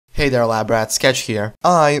Hey there lab rat, Sketch here.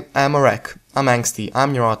 I am a wreck. I'm angsty,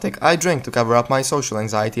 I'm neurotic, I drink to cover up my social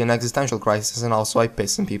anxiety and existential crisis, and also I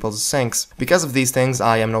piss in people's sinks. Because of these things,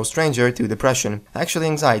 I am no stranger to depression. Actually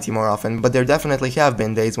anxiety more often, but there definitely have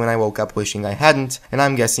been days when I woke up wishing I hadn't, and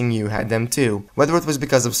I'm guessing you had them too. Whether it was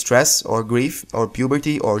because of stress, or grief, or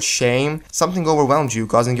puberty, or shame, something overwhelmed you,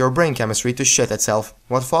 causing your brain chemistry to shit itself.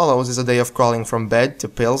 What follows is a day of crawling from bed, to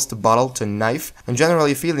pills, to bottle, to knife, and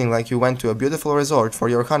generally feeling like you went to a beautiful resort for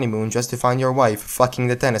your honeymoon just to find your wife fucking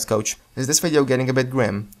the tennis coach. Is this video getting a bit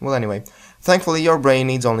grim? Well anyway, thankfully your brain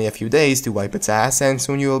needs only a few days to wipe its ass, and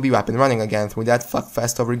soon you will be up and running again through that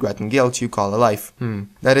fuckfest of regret and guilt you call a life.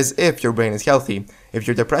 That is if your brain is healthy. If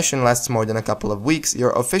your depression lasts more than a couple of weeks,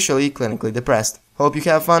 you're officially clinically depressed. Hope you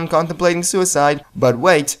have fun contemplating suicide, but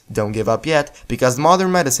wait, don't give up yet, because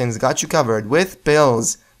modern medicine's got you covered with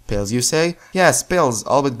pills. Pills, you say? Yes, pills,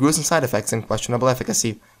 all with gruesome side effects and questionable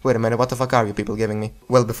efficacy. Wait a minute, what the fuck are you people giving me?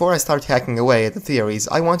 Well, before I start hacking away at the theories,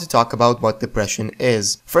 I want to talk about what depression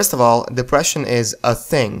is. First of all, depression is a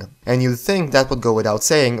thing. And you'd think that would go without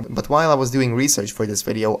saying, but while I was doing research for this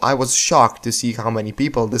video, I was shocked to see how many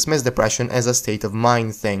people dismiss depression as a state of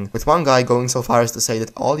mind thing, with one guy going so far as to say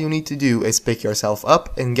that all you need to do is pick yourself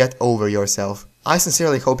up and get over yourself. I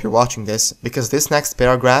sincerely hope you're watching this, because this next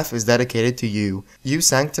paragraph is dedicated to you. You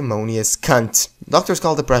sanctimonious cunt. Doctors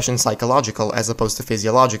call depression psychological as opposed to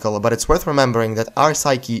physiological, but it's worth remembering that our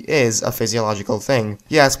psyche is a physiological thing.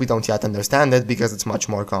 Yes, we don't yet understand it because it's much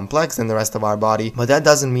more complex than the rest of our body, but that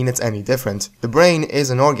doesn't mean it's any different. The brain is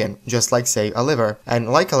an organ, just like say a liver,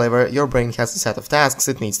 and like a liver, your brain has a set of tasks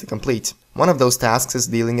it needs to complete. One of those tasks is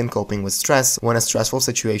dealing and coping with stress when a stressful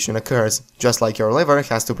situation occurs, just like your liver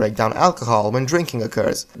has to break down alcohol when drinking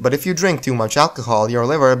occurs. But if you drink too much alcohol, your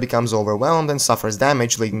liver becomes overwhelmed and suffers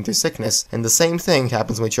damage leading to sickness, and the same thing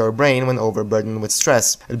happens with your brain when overburdened with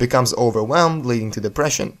stress. It becomes overwhelmed leading to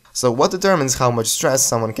depression. So what determines how much stress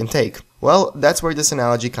someone can take? Well, that's where this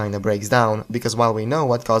analogy kinda breaks down, because while we know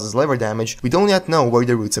what causes liver damage, we don't yet know where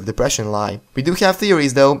the roots of depression lie. We do have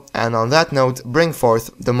theories though, and on that note, bring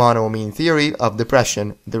forth the monoamine theory of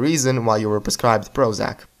depression, the reason why you were prescribed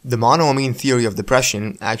Prozac. The monoamine theory of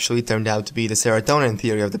depression actually turned out to be the serotonin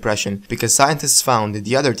theory of depression, because scientists found that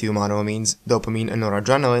the other two monoamines, dopamine and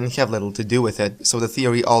noradrenaline, have little to do with it, so the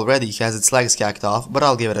theory already has its legs kicked off, but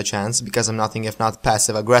I'll give it a chance, because I'm nothing if not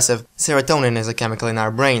passive-aggressive. Serotonin is a chemical in our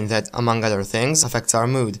brain that, among other things, affects our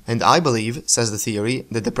mood, and I believe, says the theory,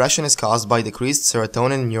 that depression is caused by decreased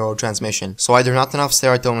serotonin neurotransmission, so either not enough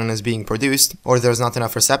serotonin is being produced, or there's not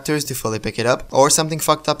enough receptors to fully pick it up, or something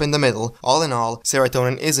fucked up in the middle. All in all,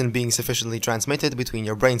 serotonin isn't being sufficiently transmitted between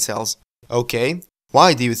your brain cells. Okay,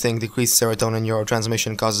 why do you think decreased serotonin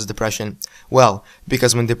neurotransmission causes depression? Well,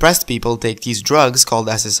 because when depressed people take these drugs called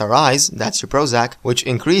SSRIs, that's your Prozac, which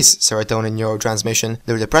increase serotonin neurotransmission,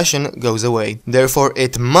 their depression goes away. Therefore,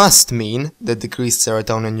 it must mean that decreased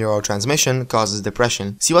serotonin neurotransmission causes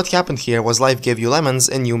depression. See, what happened here was life gave you lemons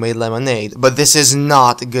and you made lemonade. But this is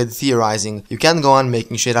not good theorizing. You can't go on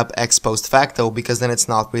making shit up ex post facto, because then it's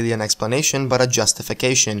not really an explanation but a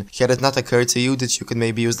justification. Had it not occurred to you that you could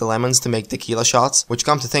maybe use the lemons to make tequila shots? Which,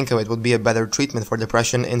 come to think of it, would be a better treatment for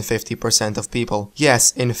depression in 50% of people.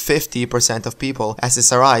 Yes, in 50% of people,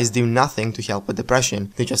 SSRIs do nothing to help with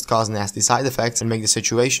depression. They just cause nasty side effects and make the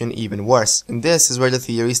situation even worse. And this is where the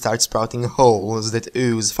theory starts sprouting holes that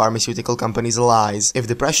ooze pharmaceutical companies' lies. If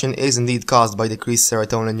depression is indeed caused by decreased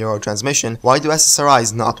serotonin neurotransmission, why do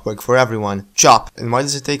SSRIs not work for everyone? Chop! And why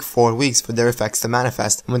does it take 4 weeks for their effects to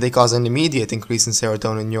manifest when they cause an immediate increase in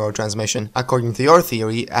serotonin neurotransmission? According to your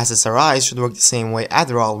theory, SSRIs should work the same way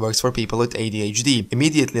Adderall works for people with ADHD,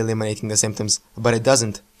 immediately eliminating the symptoms, but it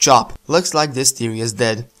doesn't. Chop. Looks like this theory is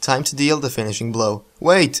dead. Time to deal the finishing blow.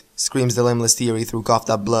 Wait! Screams the limbless theory through coughed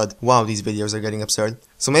up blood. Wow, these videos are getting absurd.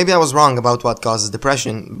 So maybe I was wrong about what causes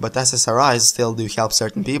depression, but SSRIs still do help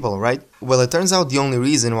certain people, right? Well, it turns out the only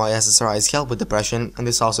reason why SSRIs help with depression, and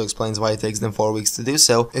this also explains why it takes them 4 weeks to do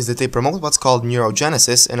so, is that they promote what's called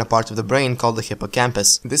neurogenesis in a part of the brain called the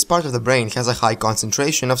hippocampus. This part of the brain has a high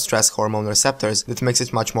concentration of stress hormone receptors that makes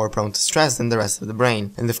it much more prone to stress than the rest of the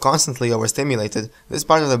brain, and if constantly overstimulated, this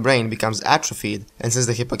part of the brain becomes atrophied, and since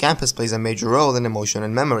the hippocampus plays a major role in emotion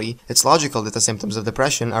and memory, it's logical that the symptoms of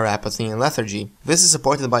depression are apathy and lethargy. This is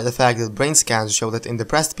supported by the fact that brain scans show that in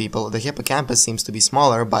depressed people, the hippocampus seems to be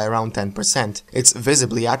smaller by around 10%. It's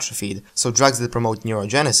visibly atrophied, so drugs that promote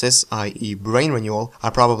neurogenesis, i.e. brain renewal,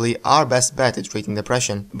 are probably our best bet at treating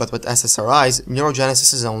depression. But with SSRIs,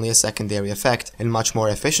 neurogenesis is only a secondary effect, and much more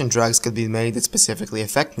efficient drugs could be made that specifically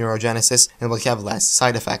affect neurogenesis and will have less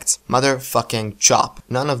side effects. Motherfucking chop.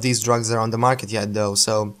 Not None of these drugs are on the market yet though,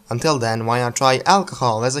 so until then, why not try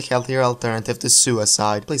alcohol as a healthier alternative to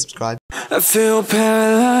suicide? Please subscribe. I feel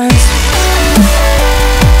paralyzed.